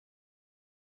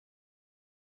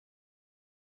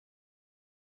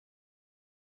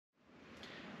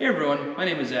Hey everyone, my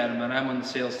name is Adam and I'm on the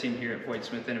sales team here at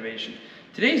Whitesmith Innovation.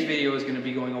 Today's video is going to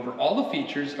be going over all the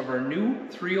features of our new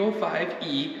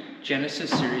 305E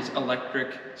Genesis Series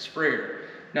electric sprayer.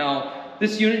 Now,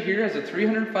 this unit here has a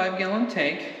 305 gallon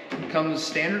tank. It comes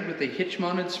standard with a hitch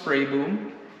mounted spray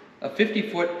boom, a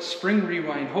 50-foot spring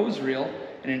rewind hose reel,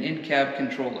 and an in-cab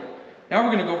controller. Now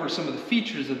we're going to go over some of the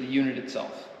features of the unit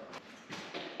itself.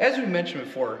 As we mentioned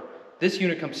before, this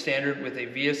unit comes standard with a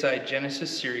VSI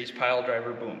Genesis Series pile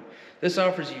driver boom. This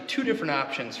offers you two different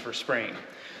options for spraying.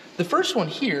 The first one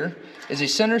here is a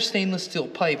center stainless steel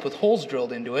pipe with holes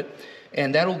drilled into it,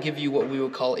 and that'll give you what we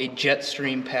would call a jet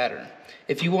stream pattern.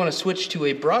 If you want to switch to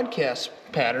a broadcast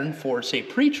pattern for, say,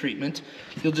 pre-treatment,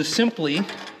 you'll just simply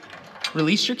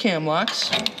release your cam locks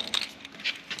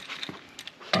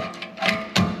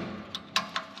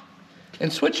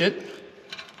and switch it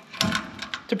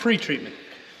to pre-treatment.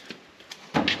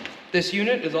 This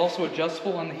unit is also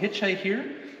adjustable on the hitch height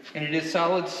here, and it is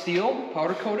solid steel,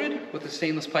 powder coated, with a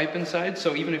stainless pipe inside,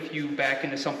 so even if you back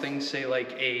into something, say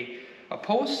like a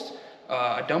post,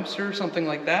 a dumpster, something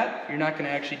like that, you're not going to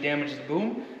actually damage the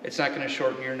boom. It's not going to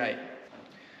shorten your night.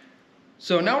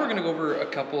 So now we're going to go over a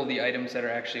couple of the items that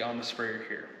are actually on the sprayer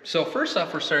here. So first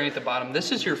off, we're starting at the bottom.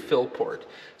 This is your fill port.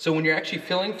 So when you're actually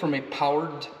filling from a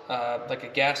powered, like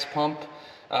a gas pump,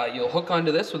 you'll hook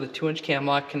onto this with a 2-inch cam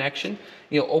lock connection.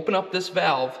 You'll open up this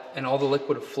valve and all the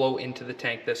liquid will flow into the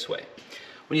tank this way.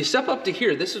 When you step up to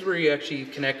here, this is where you actually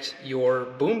connect your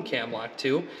boom cam lock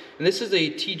to. And this is a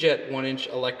T-Jet 1-inch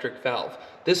electric valve.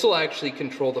 This will actually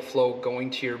control the flow going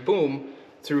to your boom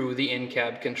through the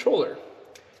in-cab controller.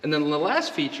 And then the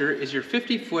last feature is your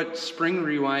 50-foot spring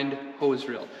rewind hose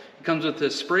reel. It comes with a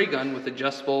spray gun with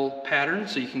adjustable pattern,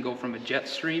 so you can go from a jet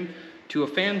stream to a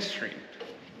fan stream.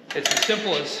 It's as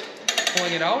simple as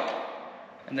pulling it out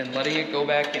and then letting it go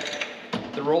back in.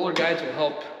 The roller guides will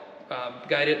help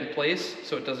guide it in place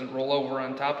so it doesn't roll over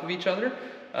on top of each other.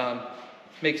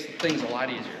 Makes things a lot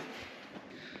easier.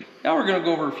 Now we're going to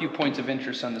go over a few points of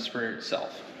interest on the sprayer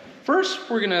itself. First,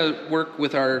 we're going to work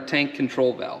with our tank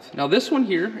control valve. Now this one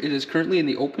here, it is currently in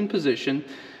the open position,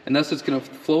 and thus it's going to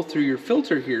flow through your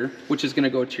filter here, which is going to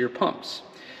go to your pumps.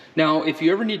 Now, if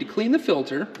you ever need to clean the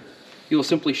filter, you'll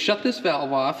simply shut this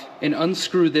valve off and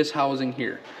unscrew this housing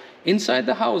here. Inside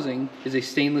the housing is a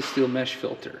stainless steel mesh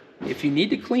filter. If you need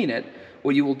to clean it,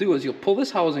 what you will do is you'll pull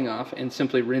this housing off and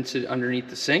simply rinse it underneath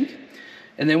the sink.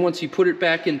 And then once you put it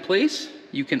back in place,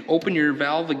 you can open your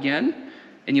valve again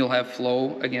and you'll have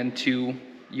flow again to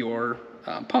your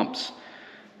pumps.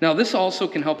 Now this also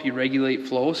can help you regulate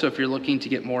flow, so if you're looking to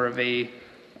get more of a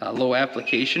low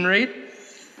application rate.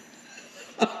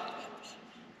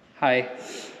 Hi.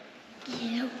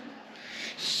 Yeah.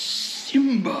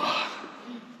 Simba.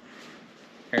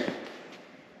 Here.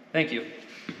 Thank you.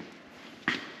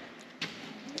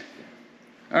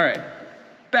 All right,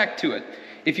 back to it.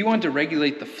 If you want to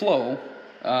regulate the flow,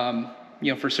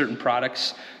 for certain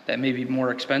products that may be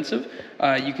more expensive,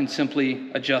 you can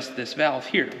simply adjust this valve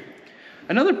here.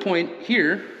 Another point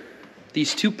here,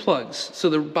 these two plugs. So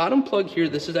the bottom plug here,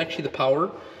 this is actually the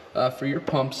power for your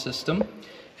pump system.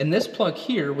 And this plug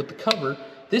here with the cover,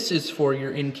 this is for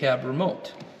your in-cab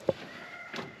remote.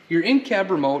 Your in-cab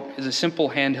remote is a simple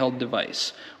handheld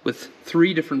device with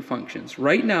 3 different functions.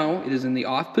 Right now, it is in the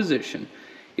off position.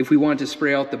 If we wanted to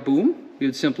spray out the boom, we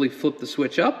would simply flip the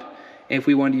switch up. And if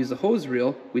we wanted to use the hose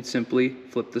reel, we'd simply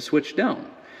flip the switch down.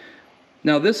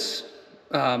 Now this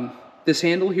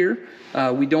handle here,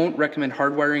 we don't recommend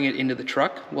hardwiring it into the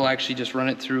truck. We'll actually just run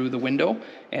it through the window,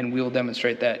 and we'll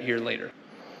demonstrate that here later.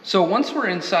 So once we're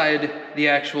inside the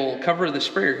actual cover of the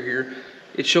sprayer here,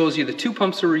 it shows you the 2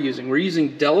 pumps that we're using. We're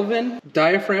using Delavan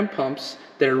diaphragm pumps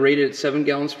that are rated at 7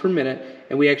 gallons per minute,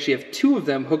 and we actually have 2 of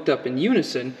them hooked up in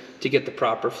unison to get the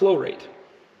proper flow rate.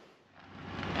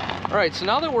 All right, so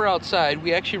now that we're outside,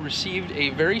 we actually received a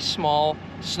very small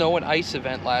snow and ice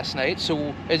event last night.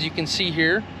 So as you can see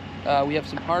here, we have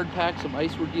some hard packs, some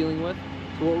ice we're dealing with.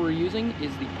 So what we're using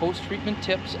is the post-treatment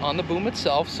tips on the boom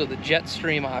itself, so the jet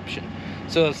stream option.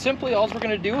 So simply all we're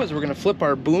going to do is we're going to flip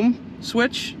our boom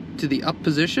switch to the up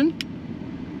position,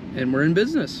 and we're in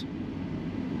business.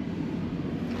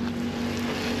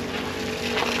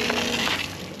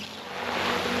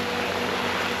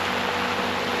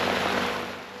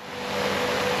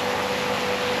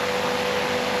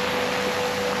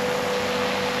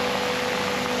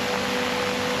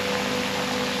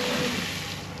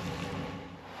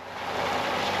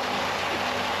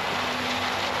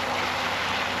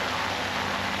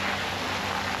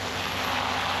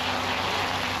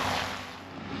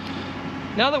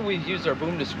 Now that we've used our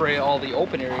boom to spray all the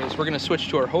open areas, we're going to switch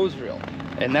to our hose reel.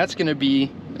 And that's going to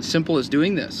be as simple as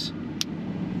doing this.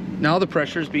 Now the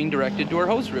pressure is being directed to our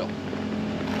hose reel.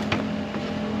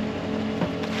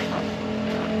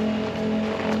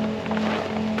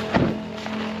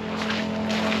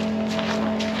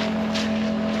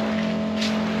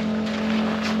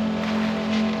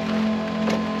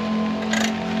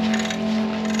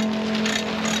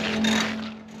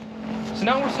 So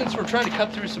now since we're trying to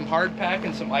cut through some hard pack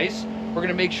and some ice, we're going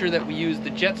to make sure that we use the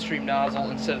jet stream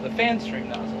nozzle instead of the fan stream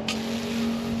nozzle.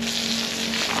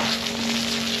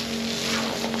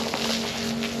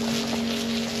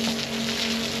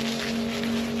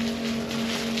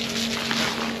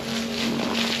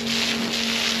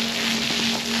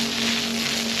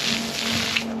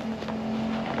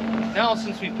 Now,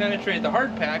 since we've penetrated the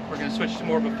hard pack, we're going to switch to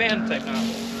more of a fan type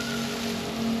nozzle.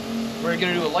 We're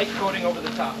going to do a light coating over the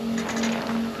top.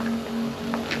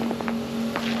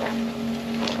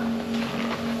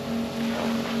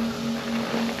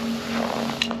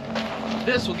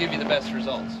 This will give you the best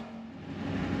results.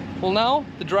 Well, now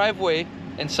the driveway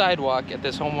and sidewalk at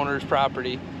this homeowner's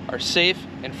property are safe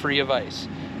and free of ice.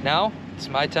 Now it's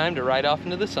my time to ride off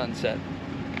into the sunset.